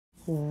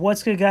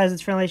What's good, guys?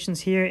 It's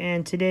Franalations here,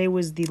 and today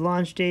was the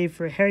launch day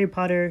for Harry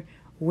Potter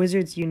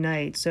Wizards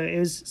Unite. So it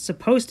was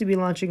supposed to be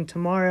launching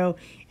tomorrow,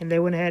 and they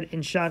went ahead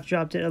and shock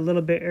dropped it a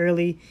little bit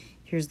early.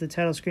 Here's the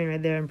title screen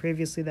right there, and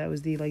previously that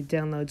was the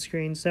download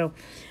screen. So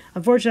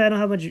unfortunately, I don't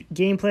have much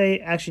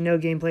gameplay, actually no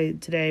gameplay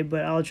today,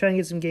 but I'll try and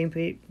get some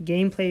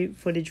gameplay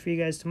footage for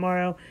you guys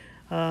tomorrow.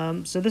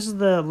 So this is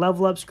the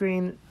level up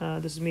screen.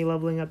 This is me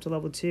leveling up to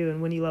level 2,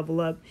 and when you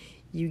level up,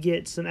 you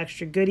get some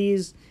extra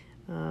goodies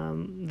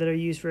that are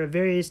used for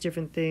various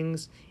different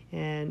things,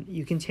 and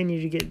you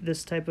continue to get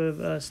this type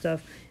of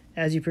stuff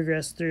as you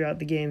progress throughout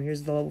the game.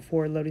 Here's the level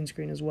 4 loading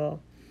screen as well.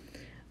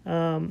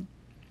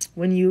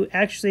 When you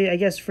actually, I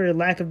guess for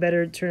lack of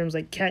better terms,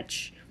 like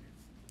catch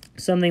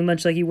something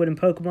much like you would in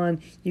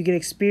Pokemon, you get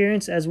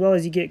experience as well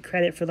as you get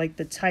credit for like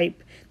the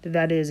type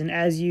that is, and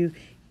as you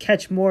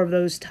catch more of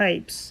those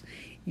types,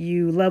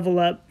 you level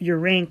up your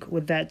rank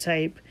with that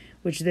type,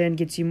 which then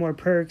gets you more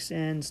perks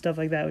and stuff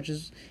like that, which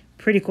is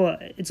pretty cool.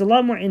 It's a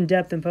lot more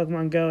in-depth than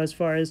Pokemon Go as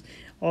far as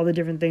all the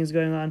different things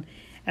going on.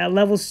 At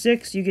level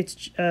 6, you get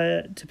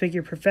to pick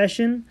your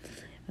profession.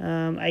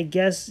 I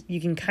guess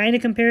you can kind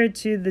of compare it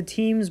to the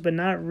teams, but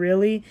not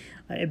really.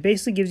 It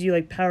basically gives you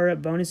like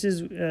power-up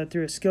bonuses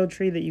through a skill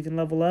tree that you can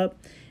level up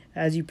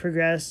as you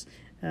progress.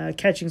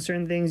 Catching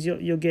certain things,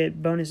 you'll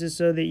get bonuses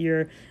so that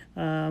you're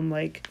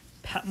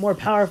more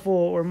powerful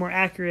or more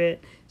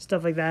accurate,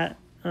 stuff like that.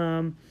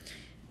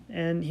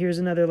 And here's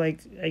another,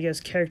 like, I guess,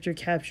 character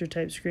capture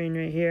type screen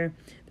right here.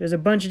 There's a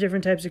bunch of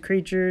different types of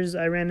creatures.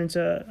 I ran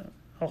into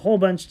a whole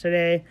bunch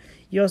today.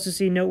 You also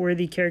see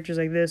noteworthy characters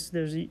like this.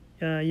 There's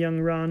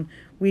young Ron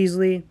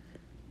Weasley.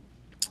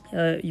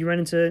 You run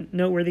into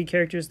noteworthy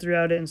characters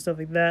throughout it and stuff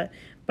like that.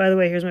 By the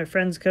way, here's my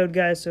friend's code,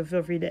 guys, so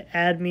feel free to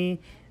add me.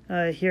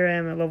 Here I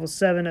am at level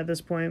 7 at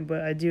this point, but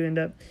I do end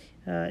up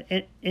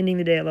ending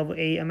the day at level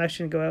 8. I'm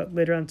actually going to go out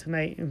later on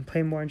tonight and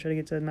play more and try to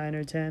get to 9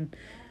 or 10.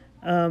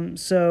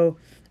 So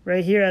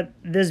right here at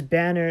this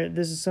banner,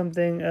 this is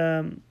something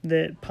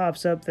that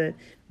pops up that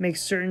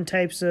makes certain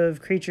types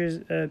of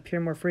creatures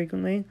appear more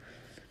frequently.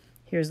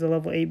 Here's the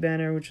level 8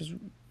 banner, which is,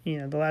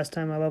 the last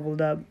time I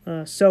leveled up,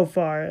 so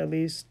far at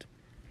least.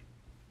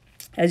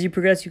 As you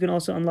progress, you can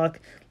also unlock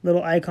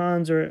little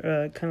icons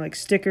or kind of like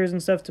stickers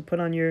and stuff to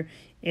put on your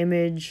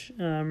image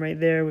right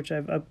there, which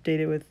I've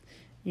updated with,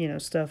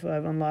 stuff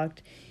I've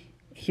unlocked.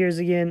 Here's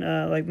again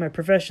like my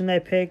profession that I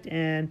picked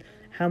and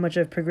how much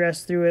I've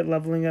progressed through it,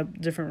 leveling up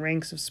different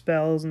ranks of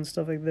spells and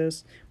stuff like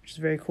this, which is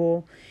very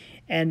cool.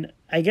 And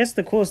I guess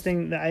the coolest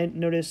thing that I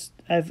noticed,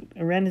 I've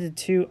ran into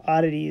 2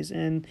 oddities,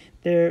 and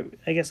they're,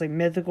 I guess, like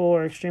mythical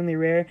or extremely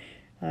rare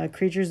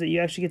creatures that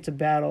you actually get to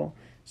battle.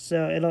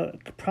 So it'll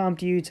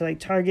prompt you to like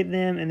target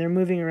them, and they're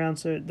moving around,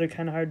 so they're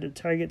kind of hard to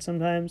target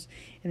sometimes.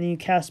 And then you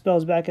cast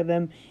spells back at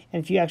them,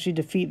 and if you actually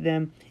defeat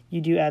them,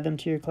 you do add them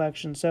to your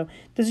collection. So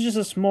this is just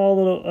a small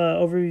little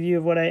overview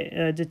of what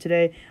I did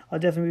today. I'll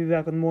definitely be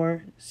back with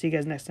more. See you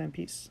guys next time.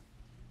 Peace.